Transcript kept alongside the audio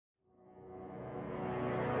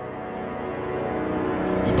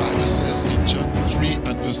Bible says in John 3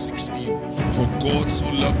 and verse 16, for God so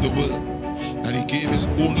loved the world that he gave his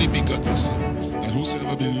only begotten Son, that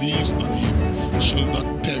whosoever believes on him shall not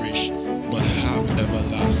perish, but have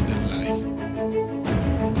everlasting life.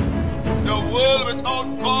 The world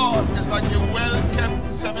without God is like a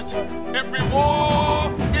well-kept cemetery. Every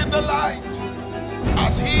walk in the light,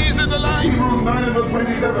 as he is in the light. Hebrews 9 and verse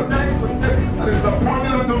 27. That is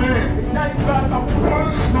appointed unto man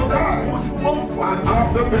once to die, and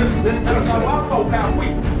after this in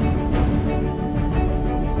judgment.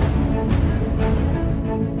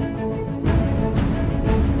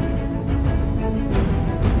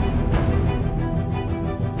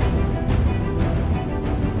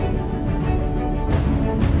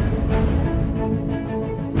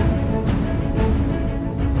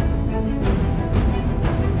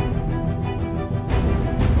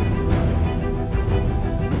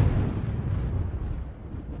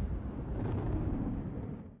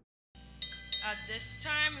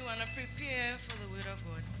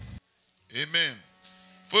 Amen.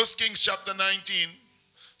 1 Kings chapter 19.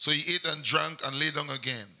 So he ate and drank and lay down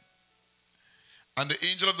again. And the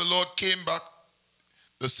angel of the Lord came back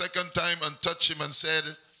the second time and touched him and said,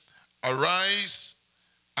 arise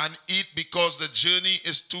and eat, because the journey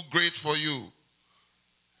is too great for you.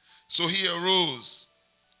 So he arose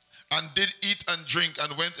and did eat and drink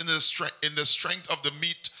and went in the strength of the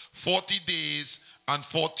meat 40 days and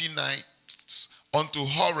 40 nights unto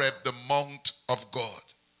Horeb, the mount of God.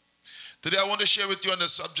 Today I want to share with you on the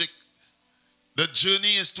subject, the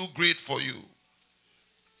journey is too great for you.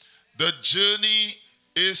 The journey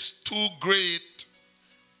is too great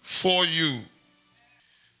for you.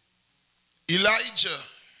 Elijah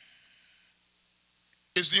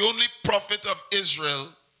is the only prophet of Israel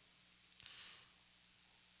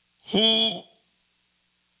who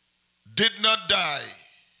did not die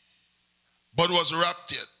but was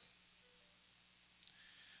raptured.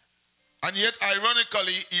 And yet,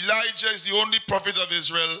 ironically, Elijah is the only prophet of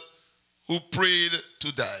Israel who prayed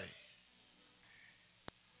to die.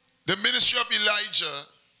 The ministry of Elijah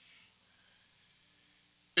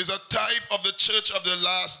is a type of the church of the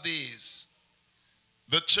last days,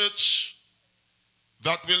 the church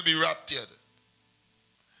that will be raptured.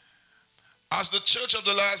 As the church of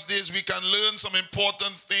the last days, we can learn some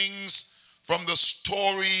important things from the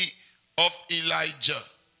story of Elijah.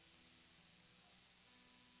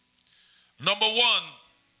 Number one,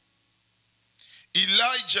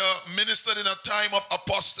 Elijah ministered in a time of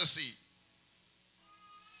apostasy.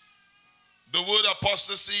 The word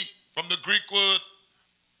apostasy, from the Greek word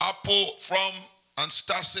apo, from, and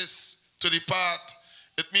stasis, to depart.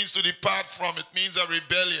 It means to depart from. It means a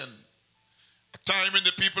rebellion. A time when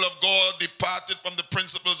the people of God departed from the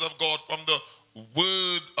principles of God, from the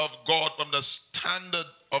word of God, from the standard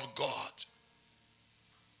of God.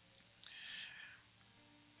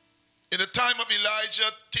 In the time of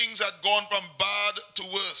Elijah, things had gone from bad to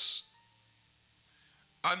worse.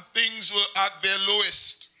 And things were at their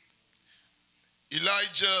lowest.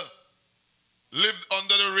 Elijah lived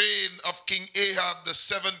under the reign of King Ahab, the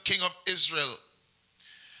seventh king of Israel.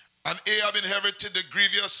 And Ahab inherited the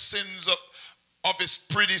grievous sins of his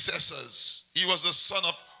predecessors. He was the son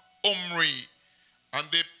of Omri, and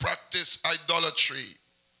they practiced idolatry.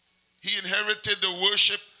 He inherited the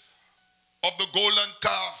worship of the golden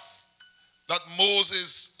calf that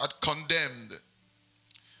Moses had condemned.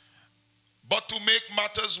 But to make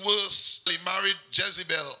matters worse, he married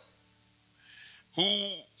Jezebel, who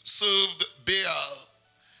served Baal.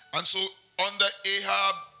 And so under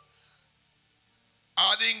Ahab,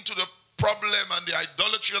 adding to the problem and the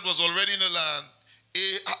idolatry that was already in the land,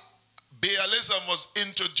 Baalism was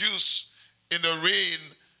introduced in the reign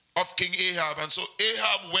of King Ahab. And so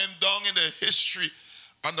Ahab went down in the history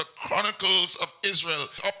and the chronicles of Israel.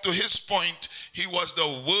 Up to his point, he was the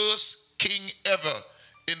worst king ever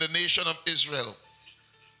in the nation of Israel.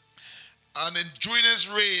 And during his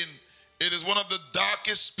reign, it is one of the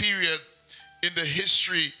darkest period in the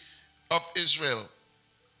history of Israel.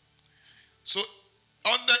 So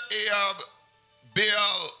under Ahab,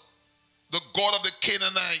 Baal, the god of the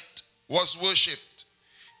Canaanite, was worshipped.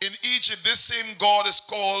 In Egypt, this same god is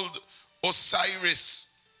called Osiris.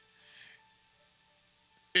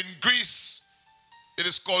 In Greece, it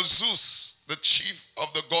is called Zeus, the chief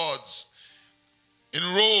of the gods. In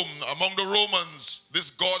Rome, among the Romans,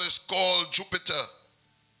 this god is called Jupiter.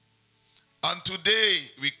 And today,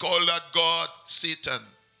 we call that god Satan.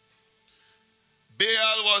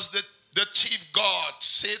 Baal was the chief god,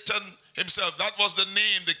 Satan himself. That was the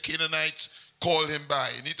name the Canaanites called him by.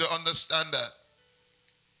 You need to understand that.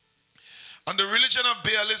 And the religion of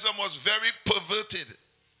Baalism was very perverted.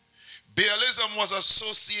 Baalism was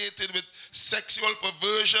associated with sexual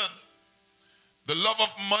perversion, the love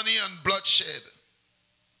of money, and bloodshed.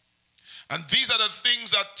 And these are the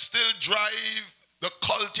things that still drive the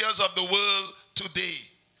cultures of the world today.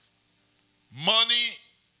 Money,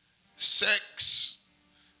 sex,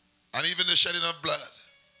 and even the shedding of blood.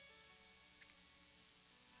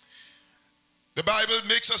 The Bible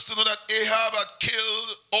makes us to know that Ahab had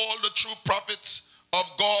killed all the true prophets of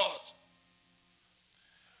God.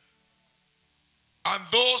 And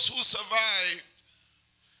those who survived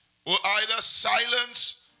were either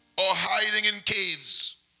silenced or hiding in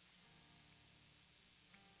caves.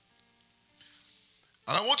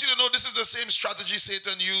 And I want you to know this is the same strategy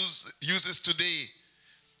Satan uses today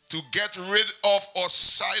to get rid of or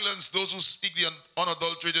silence those who speak the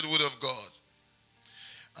unadulterated word of God.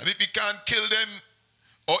 And if he can't kill them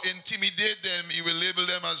or intimidate them, he will label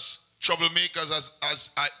them as troublemakers, as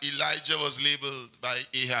Elijah was labeled by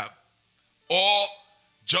Ahab, or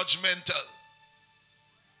judgmental.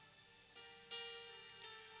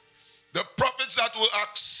 The prophets that were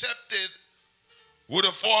accepted were the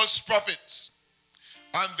false prophets.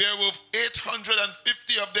 And there were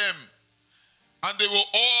 850 of them. And they were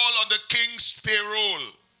all on the king's payroll.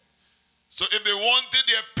 So if they wanted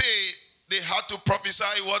their pay, they had to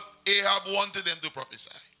prophesy what Ahab wanted them to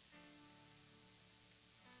prophesy.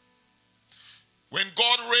 When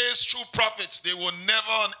God raised true prophets, they were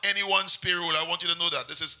never on anyone's payroll. I want you to know that.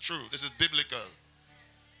 This is true. This is biblical.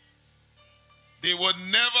 They were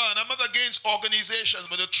never, and I'm not against organizations,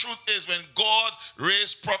 but the truth is when God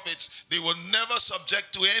raised prophets, they were never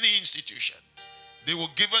subject to any institution. They were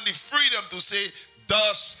given the freedom to say,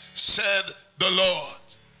 "Thus said the Lord."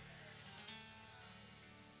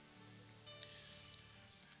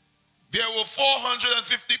 There were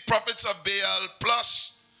 450 prophets of Baal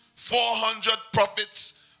plus 400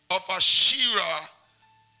 prophets of Asherah,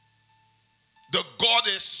 the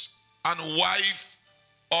goddess and wife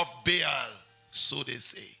of Baal, so they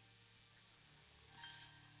say.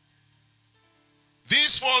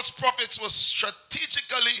 These false prophets were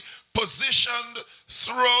strategically positioned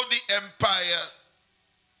throughout the empire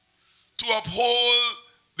to uphold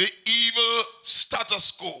the evil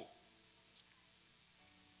status quo.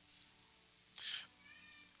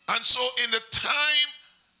 And so in the time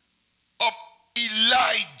of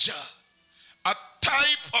Elijah, a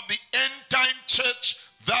type of the end-time church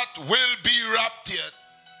that will be raptured,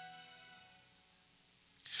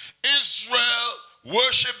 Israel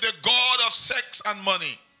worshiped the god of sex and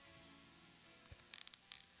money.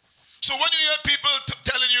 So when you hear people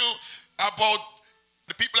telling you about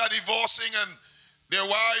the people are divorcing and their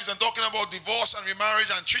wives and talking about divorce and remarriage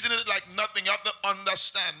and treating it like nothing, you have to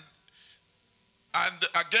understand. And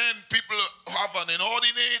again, people have an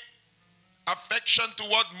inordinate affection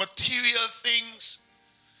toward material things.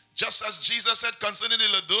 Just as Jesus said concerning the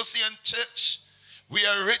Laodicean church, we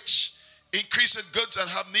are rich, increase in goods, and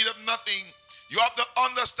have need of nothing. You have to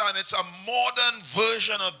understand it's a modern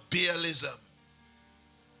version of Baalism.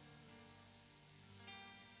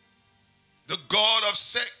 The god of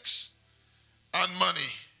sex and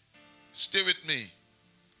money. Stay with me.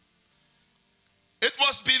 It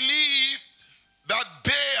was believed that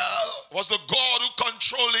Baal was the god who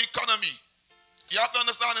controlled the economy. You have to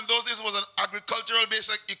understand, in those days it was an agricultural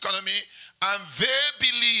based economy, and they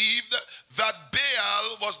believed that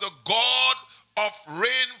Baal was the god of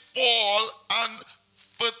rainfall and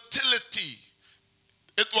fertility.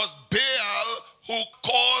 It was Baal who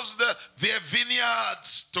caused their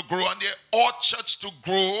vineyards to grow and their orchards to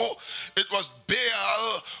grow. It was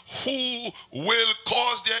Baal who will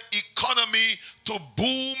cause their economy to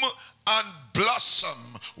boom and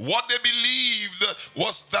blossom. What they believed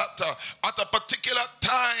was that at a particular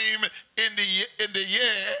time in the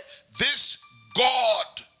year, this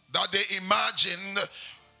God that they imagined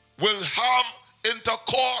will have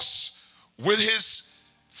intercourse with his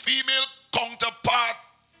female counterpart,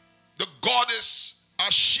 the goddess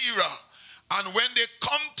Asherah. And when they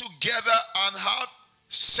come together and have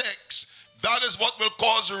sex, that is what will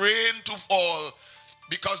cause rain to fall,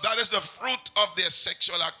 because that is the fruit of their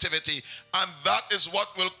sexual activity. And that is what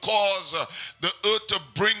will cause the earth to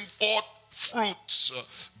bring forth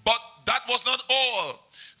fruits. But that was not all.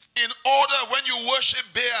 In order, when you worship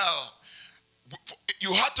Baal,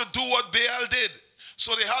 you had to do what Baal did.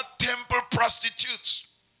 So they had temple prostitutes.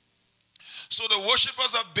 So the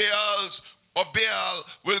worshippers of Baal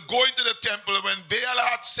will go into the temple. When Baal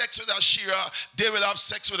had sex with Asherah, they will have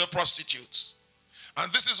sex with the prostitutes.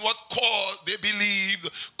 And this is what they believed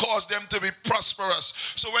caused them to be prosperous.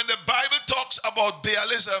 So when the Bible talks about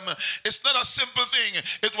Baalism, it's not a simple thing.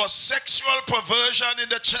 It was sexual perversion in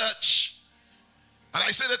the church. And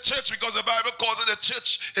I say the church because the Bible calls it the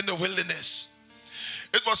church in the wilderness.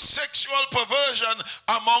 It was sexual perversion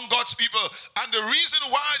among God's people. And the reason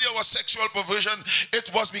why there was sexual perversion,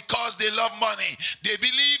 it was because they love money. They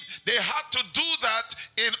believed they had to do that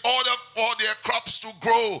in order for their crops to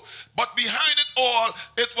grow. But behind it all,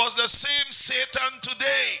 it was the same Satan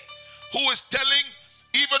today who is telling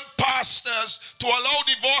even pastors to allow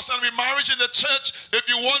divorce and remarriage in the church if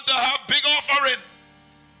you want to have big offering.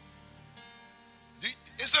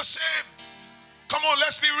 It's the same. Come on,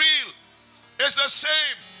 let's be real. It's the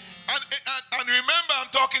same. And remember,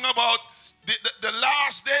 I'm talking about the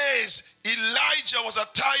last days. Elijah was a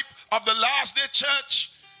type of the last day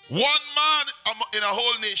church. One man in a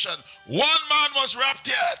whole nation. One man was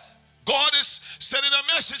raptured. God is sending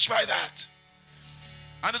a message by that.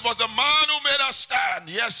 And it was the man who made a stand.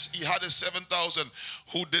 Yes, he had his 7,000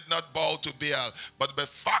 who did not bow to Baal. But the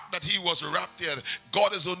fact that he was raptured,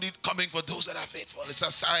 God is only coming for those that are faithful. It's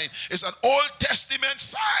a sign. It's an Old Testament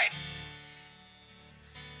sign.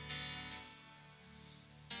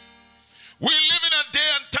 We live in a day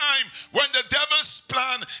and time when the devil's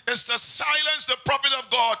plan is to silence the prophet of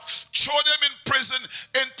God, throw them in prison,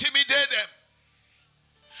 intimidate them.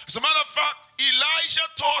 As a matter of fact, Elijah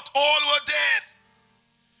thought all were dead.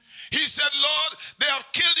 He said, Lord, they have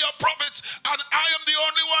killed your prophets and I am the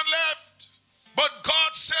only one left. But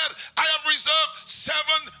God said, I have reserved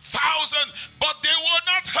 7,000, but they were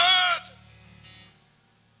not heard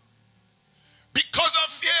because of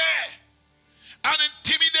fear and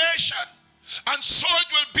intimidation. And so it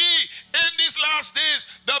will be in these last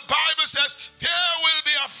days. The Bible says there will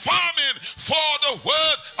be a famine for the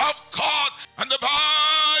word of God. And the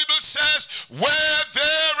Bible says where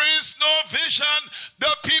there is no vision,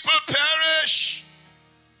 the people perish.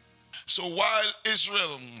 So while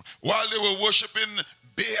Israel, while they were worshiping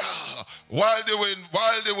Baal, while they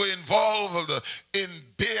were involved in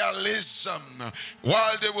Baalism,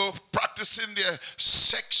 while they were practicing their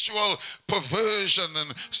sexual perversion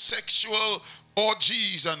and sexual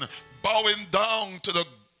orgies and bowing down to the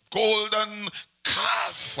golden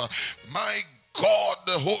calf, my God,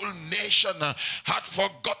 the whole nation had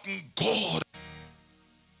forgotten God.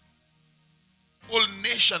 The whole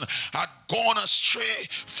nation had gone astray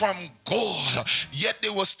from God, yet they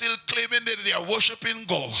were still claiming that they are worshiping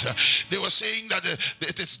God. They were saying that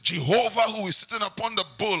it is Jehovah who is sitting upon the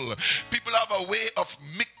bull. People have a way of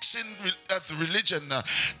mixing religion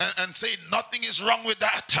and say nothing is wrong with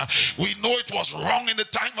that. We know it was wrong in the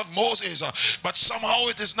time of Moses, but somehow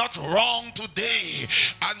it is not wrong today.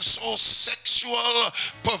 And so sexual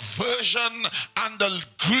perversion and the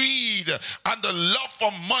greed and the love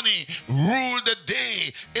for money ruled the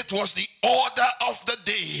day. It was the order of the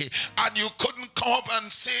day, and you couldn't come up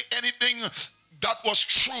and say anything that was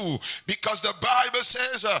true, because the Bible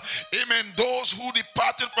says, amen, those who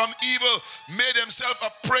departed from evil made themselves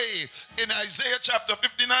a prey. In Isaiah chapter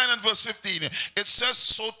 59 and verse 15, it says,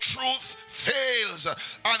 so truth fails,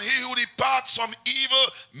 and he who departs from evil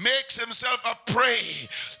makes himself a prey.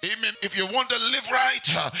 Amen. If you want to live right,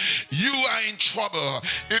 you are in trouble.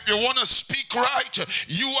 If you want to speak right,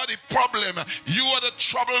 you are the problem. You are the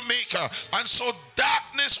troublemaker. And so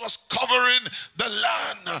darkness was covering the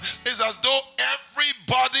land. It's as though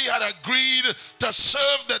everybody had agreed to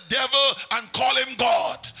serve the devil and call him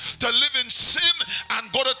God, to live in sin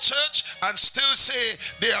and go to church and still say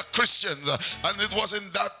they are Christians. And it was in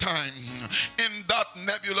that time, in that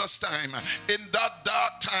nebulous time, in that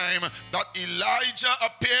dark time, that Elijah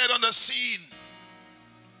appeared on the scene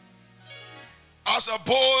as a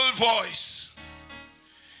bold voice.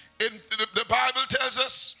 The Bible tells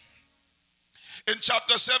us in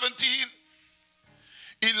chapter 17,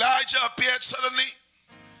 Elijah appeared suddenly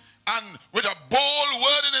and with a bold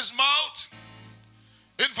word in his mouth.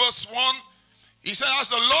 In verse 1, he said, as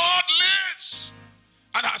the Lord lives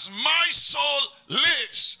and as my soul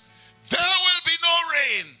lives, there will be no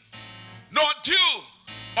rain, nor dew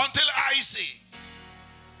until I see.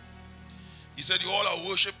 He said, you all are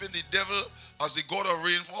worshiping the devil as the God of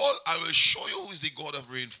rainfall. I will show you who is the God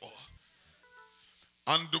of rainfall.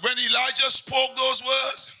 And when Elijah spoke those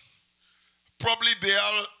words, probably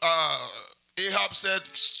Ahab said,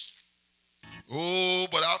 oh,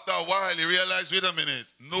 but after a while he realized, wait a minute,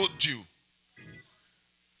 no dew,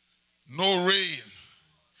 no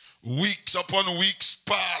rain. Weeks upon weeks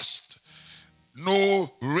passed,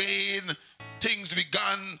 no rain. Things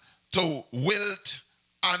began to wilt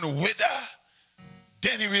and wither.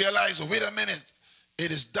 Then he realized, wait a minute,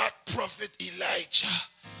 it is that prophet Elijah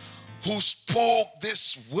who spoke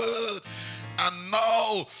this word, and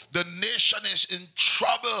now the nation is in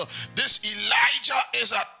trouble. This Elijah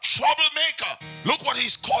is a troublemaker. Look what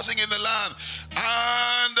he's causing in the land.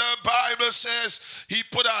 And the Bible says he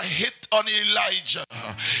put a hit on Elijah.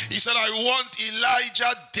 He said, I want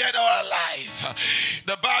Elijah dead or alive.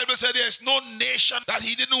 The Bible said there's no nation that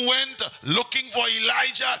he didn't went looking for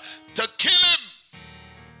Elijah to kill him.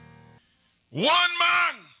 One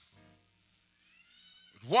man,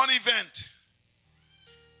 one event,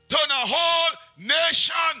 turn a whole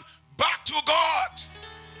nation back to God.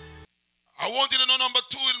 I want you to know number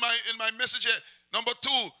two in my message here. Number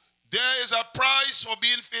two, there is a price for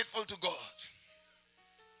being faithful to God.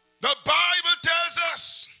 The Bible tells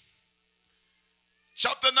us,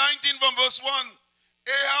 chapter 19 from verse 1,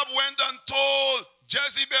 Ahab went and told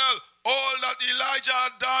Jezebel all that Elijah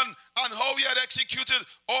had done and how he had executed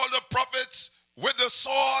all the prophets with the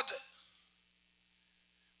sword.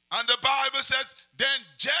 And the Bible says, then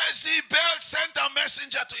Jezebel sent a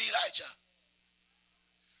messenger to Elijah.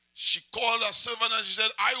 She called her servant and she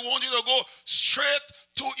said, I want you to go straight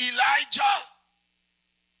to Elijah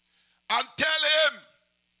and tell him,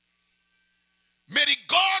 may the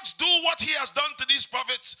gods do what he has done to these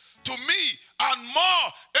prophets, to me and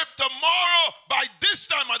more, if tomorrow by this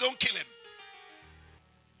time I don't kill him.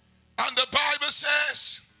 And the Bible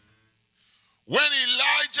says, when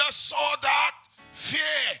Elijah saw that,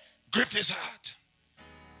 fear gripped his heart.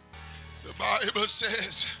 The Bible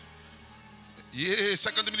says, 2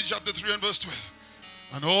 Timothy chapter 3 and verse 12,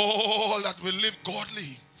 and all that will live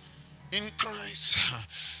godly in Christ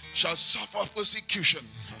shall suffer persecution.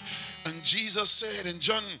 And Jesus said in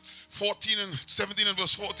John 14 and 17 and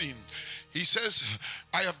verse 14, he says,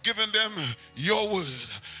 I have given them your word,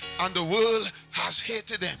 and the world has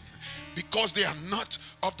hated them, because they are not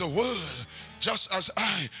of the world, just as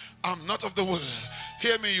I am not of the world.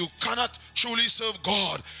 Hear me, you cannot truly serve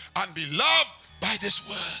God and be loved by this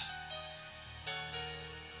world.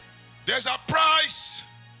 There's a price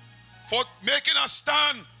for making a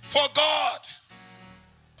stand for God.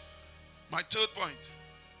 My third point,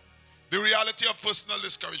 the reality of personal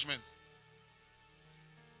discouragement.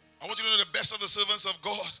 I want you to know the best of the servants of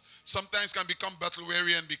God sometimes can become battle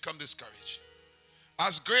weary and become discouraged.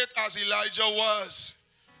 As great as Elijah was,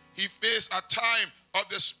 he faced a time of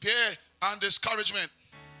despair and discouragement.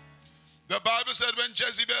 The Bible said when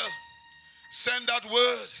Jezebel sent that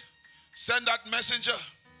word, sent that messenger,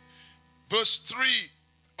 verse 3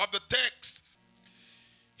 of the text,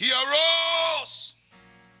 he arose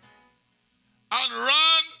and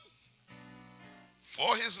ran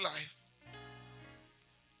for his life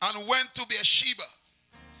and went to Beersheba,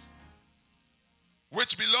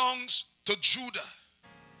 which belongs to Judah.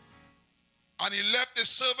 And he left his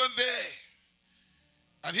servant there.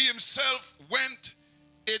 And he himself went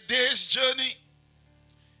a day's journey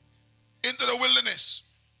into the wilderness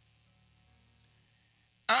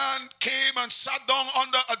and came and sat down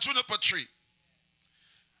under a juniper tree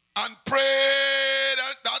and prayed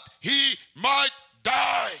that he might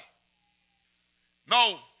die.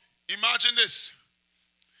 Now, imagine this.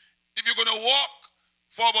 If you're going to walk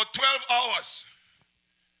for about 12 hours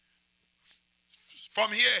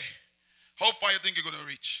from here, how far you think you're going to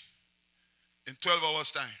reach? In 12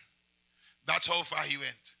 hours' time. That's how far he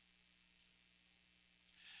went.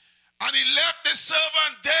 And he left the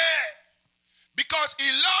servant there because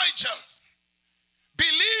Elijah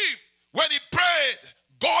believed when he prayed,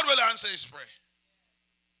 God will answer his prayer.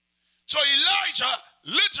 So Elijah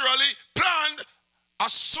literally planned a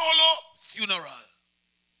solo funeral.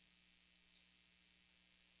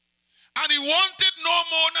 And he wanted no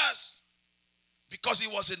mourners because he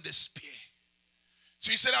was in despair. So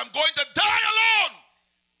he said, I'm going to die alone.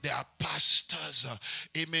 There are pastors,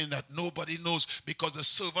 amen, that nobody knows because the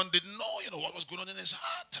servant didn't know, what was going on in his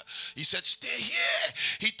heart. He said, stay here.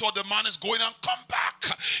 He thought the man is going and come back.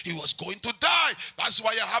 He was going to die. That's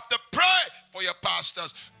why you have to pray for your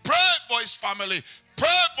pastors. Pray for his family.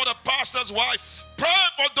 Pray for the pastor's wife. Pray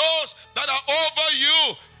for those that are over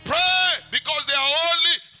you. Pray because they are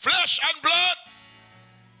only flesh and blood.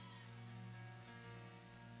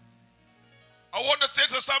 I want to say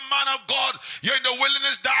to some man of God, you're in the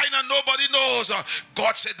wilderness dying and nobody knows.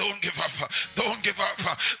 God said, don't give up. Don't give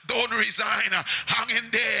up. Don't resign. Hang in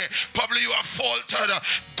there. Probably you have faltered.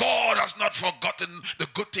 God has not forgotten the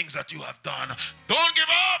good things that you have done. Don't give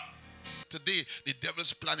up. Today, the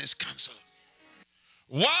devil's plan is cancelled.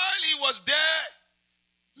 While he was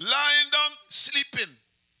there, lying down, sleeping,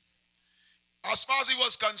 as far as he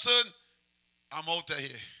was concerned, I'm out of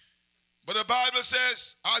here. But the Bible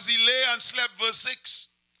says, as he lay and slept, verse 6,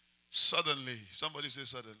 suddenly, somebody say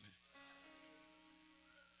suddenly.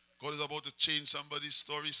 God is about to change somebody's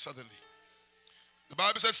story suddenly. The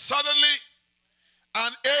Bible says, suddenly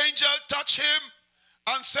an angel touched him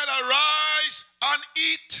and said, arise and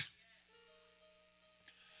eat.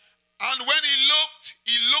 And when he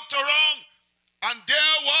looked around, and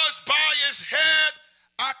there was by his head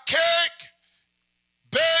a cake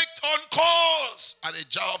baked on coals and a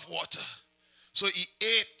jar of water. So he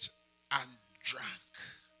ate and drank.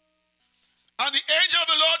 And the angel of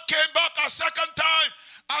the Lord came back a second time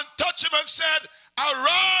and touched him and said,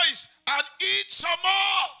 arise and eat some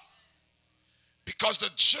more, because the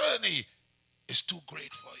journey is too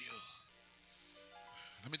great for you.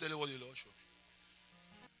 Let me tell you what the Lord showed me.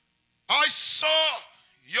 I saw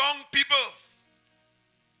young people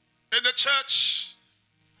in the church,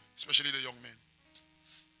 especially the young men,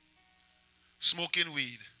 smoking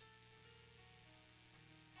weed.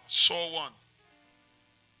 I saw one,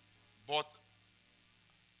 bought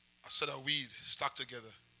a set of weed stacked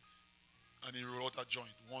together, and he rolled out a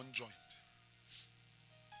joint, one joint.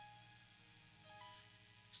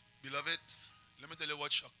 Beloved, let me tell you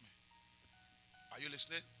what shocked me. Are you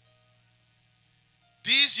listening?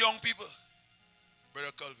 These young people,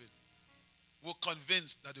 Brother Calvin, were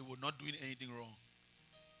convinced that they were not doing anything wrong.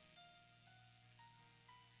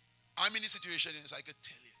 I'm in this situation, so I could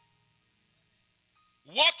tell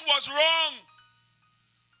you. What was wrong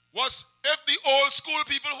was if the old school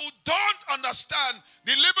people who don't understand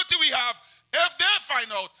the liberty we have, if they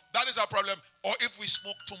find out, that is our problem, or if we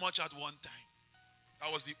smoke too much at one time.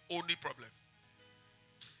 That was the only problem.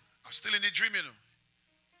 I'm still in the dream, you know.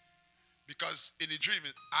 Because in the dream,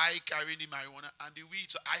 I carry the marijuana and the weed,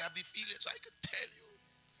 so I have the feeling, so I could tell you.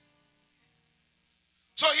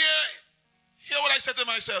 So here what I said to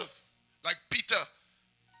myself, like Peter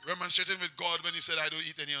remonstrating with God when he said, I don't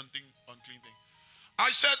eat any unclean thing. I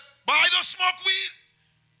said, but I don't smoke weed.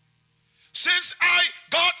 Since I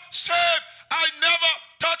got saved, I never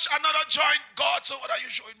touch another joint. God, so what are you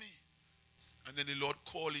showing me? And then the Lord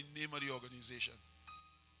called in the name of the organization.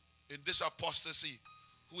 In this apostasy,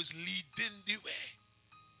 who is leading the way.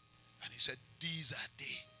 And he said, these are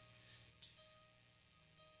they.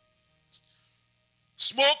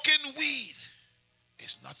 Smoking weed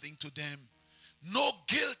is nothing to them. No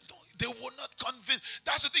guilt. No, they were not convinced.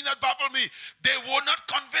 That's the thing that baffled me. They were not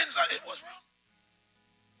convinced that it was wrong.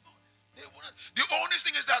 No, they were not. The only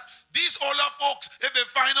thing is that these older folks, if they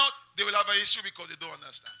find out, they will have an issue because they don't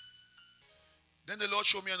understand. Then the Lord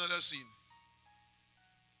showed me another scene.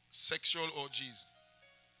 Sexual orgies.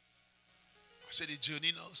 I said the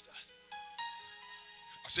journey now starts.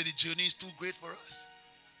 I said the journey is too great for us.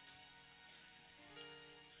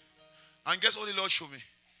 And guess what the Lord showed me?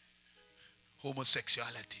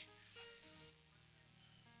 Homosexuality.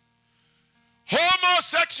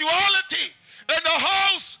 Homosexuality in the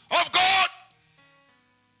house of God.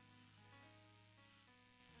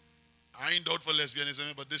 I ain't doubt for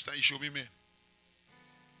lesbianism, but this time he showed me men.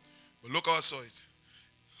 But look how I saw it.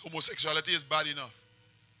 Homosexuality is bad enough.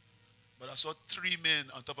 But I saw 3 men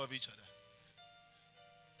on top of each other.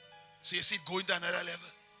 So you see it going to another level.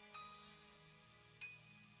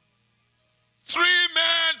 3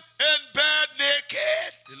 men in bed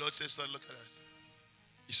naked. The Lord says, son, look at that.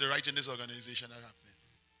 He said, right in this organization that happening.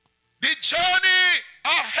 The journey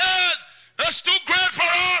ahead is too great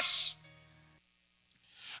for us.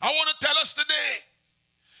 I want to tell us today,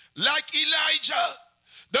 like Elijah,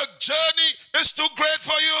 the journey is too great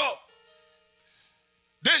for you.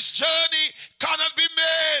 This journey cannot be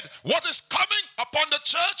made. What is coming upon the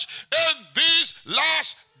church in these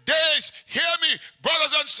last days, hear me,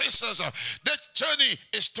 brothers and sisters, the journey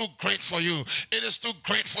is too great for you. It is too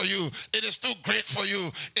great for you. It is too great for you.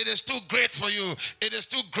 It is too great for you. It is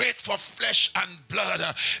too great for flesh and blood.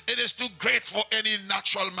 It is too great for any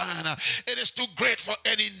natural man. It is too great for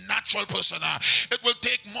any natural person. It will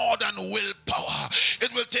take more than willpower.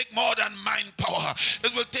 It will take more than mind power.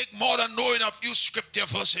 It will take more than knowing a few scripture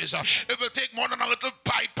verses. It will take more than a little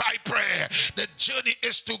pie prayer. The journey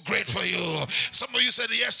is too great for you. Some of you said,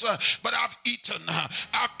 yes, sir, but I've eaten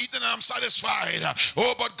and I'm satisfied.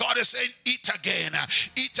 Oh, but God is saying, eat again,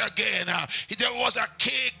 eat again. There was a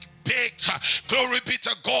cake baked, glory be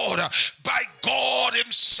to God, by God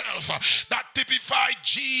himself, that typified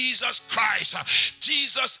Jesus Christ.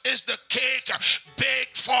 Jesus is the cake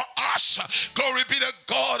baked for us, glory be to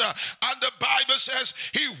God. And the Bible says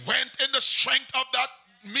he went in the strength of that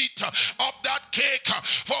meat, of that cake,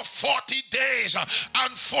 for 40 days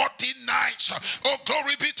and 40 nights. Oh,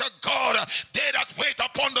 glory be to God. They that wait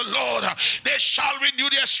upon the Lord, they shall renew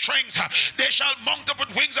their strength. They shall mount up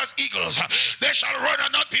with wings as eagles. They shall run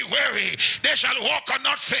and not be weary. They shall walk and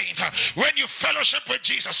not faint. When you fellowship with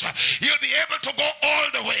Jesus, you'll be able to go all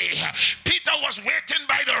the way. Peter was waiting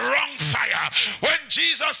by the wrong fire. When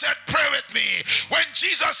Jesus said, pray with me, when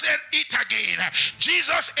Jesus said, eat again,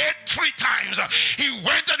 Jesus ate 3 times. He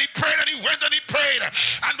went and he prayed and he went and he prayed.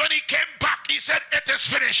 And when he came back, he said, it is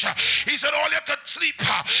finished. He said, all you could sleep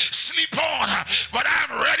on, but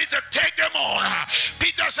I'm ready to take them on.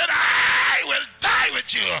 Peter said, I will die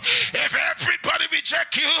with you. If everybody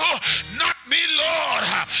reject you, not me, Lord.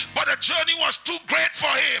 But the journey was too great for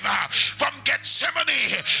him. From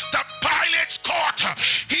Gethsemane to Pilate's court,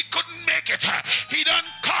 he couldn't make it. He done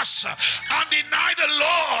cuss and deny the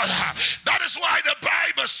Lord. That is why the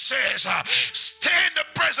Bible says, stay in the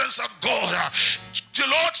presence of God. The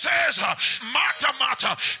Lord says, Martha,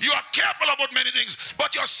 Martha, you are careful about many things,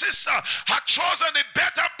 but your sister had chosen the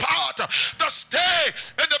better part, to stay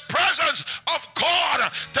in the presence of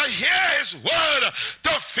God, to hear his word, to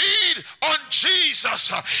feed on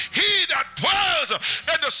Jesus. He that dwells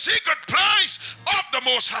in the secret place of the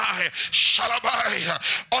Most High shall abide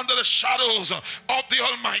under the shadows of the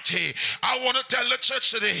Almighty. I want to tell the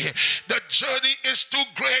church today, the journey is too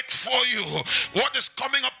great for you. What is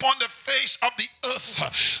coming upon the face of the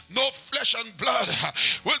earth, no flesh and blood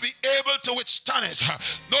will be able to withstand it.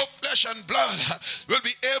 No flesh and blood will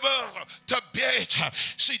be able to bear it.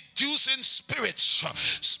 Seducing spirits,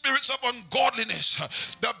 spirits of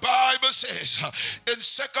ungodliness. The Bible says in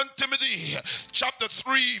 2 Timothy chapter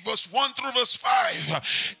 3 verse 1 through verse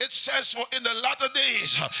 5, it says, for in the latter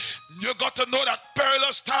days you got to know that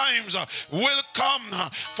perilous times will come,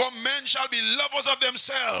 for men shall be lovers of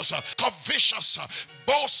themselves, covetous,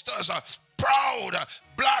 boasters, proud,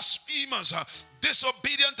 blasphemers,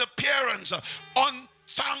 disobedient to parents,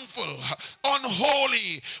 unthankful,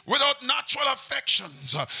 unholy, without natural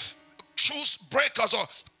affections, truce breakers or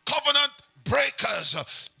covenant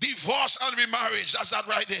breakers, divorce and remarriage. That's that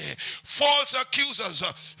right there. False accusers,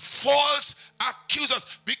 false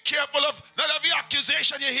accusers. Be careful of not every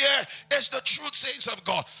accusation you hear is the truth, saints of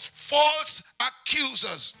God. False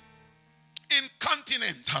accusers,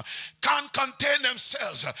 incontinent, can't contain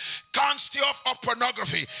themselves, can't stay off of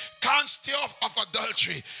pornography, can't stay off of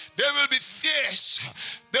adultery. They will be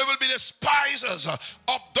fierce. They will be despisers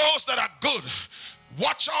of those that are good.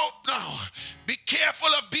 Watch out now. Be careful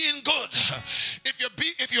of being good.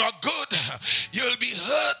 If you are good, you'll be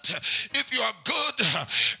hurt. If you are good,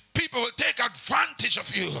 people will take advantage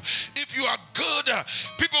of you. If you are good,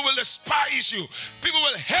 people will despise you. People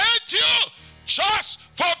will hate you just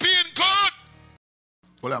for being good.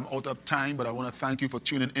 Well, I'm out of time, but I want to thank you for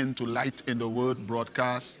tuning in to Light in the Word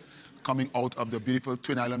broadcast coming out of the beautiful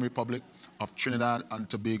Twin Island Republic of Trinidad and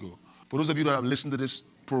Tobago. For those of you that have listened to this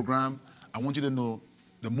program, I want you to know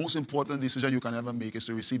the most important decision you can ever make is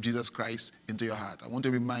to receive Jesus Christ into your heart. I want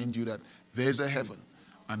to remind you that there's a heaven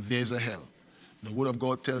and there's a hell. The Word of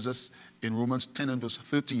God tells us in Romans 10 and verse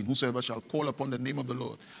 13, whosoever shall call upon the name of the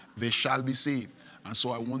Lord, they shall be saved. And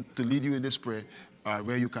so I want to lead you in this prayer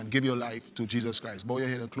where you can give your life to Jesus Christ. Bow your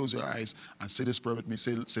head and close your eyes and say this prayer with me.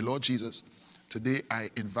 Say, Lord Jesus, today I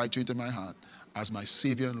invite you into my heart as my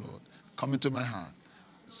Savior and Lord. Come into my heart.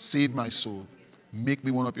 Save my soul. Make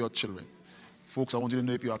me one of your children. Folks, I want you to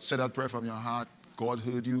know if you have said that prayer from your heart, God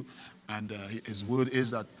heard you, and his word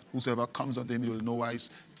is that whosoever comes unto him, he will no wise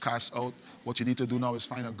cast out. What you need to do now is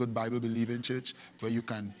find a good Bible-believing church where you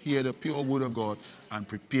can hear the pure word of God and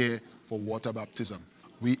prepare for water baptism.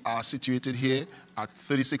 We are situated here at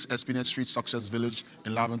 36 Espinette Street, Success Village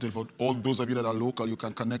in Laventille. For all those of you that are local, you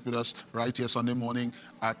can connect with us right here Sunday morning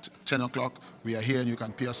at 10 o'clock. We are here and you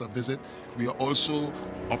can pay us a visit. We are also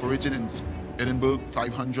operating in Edinburgh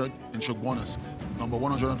 500 in Shugwanas, number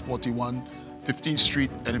 141, 15th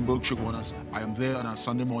Street, Edinburgh, Shugwanas. I am there on a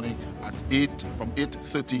Sunday morning at 8, from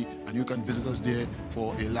 8:30, and you can visit us there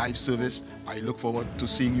for a live service. I look forward to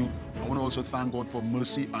seeing you. I want to also thank God for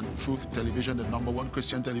Mercy and Truth Television, the #1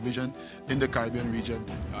 Christian television in the Caribbean region.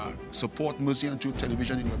 Support Mercy and Truth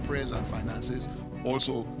Television in your prayers and finances.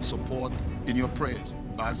 Also support in your prayers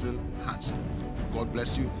Basil Hansen. God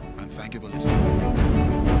bless you and thank you for listening.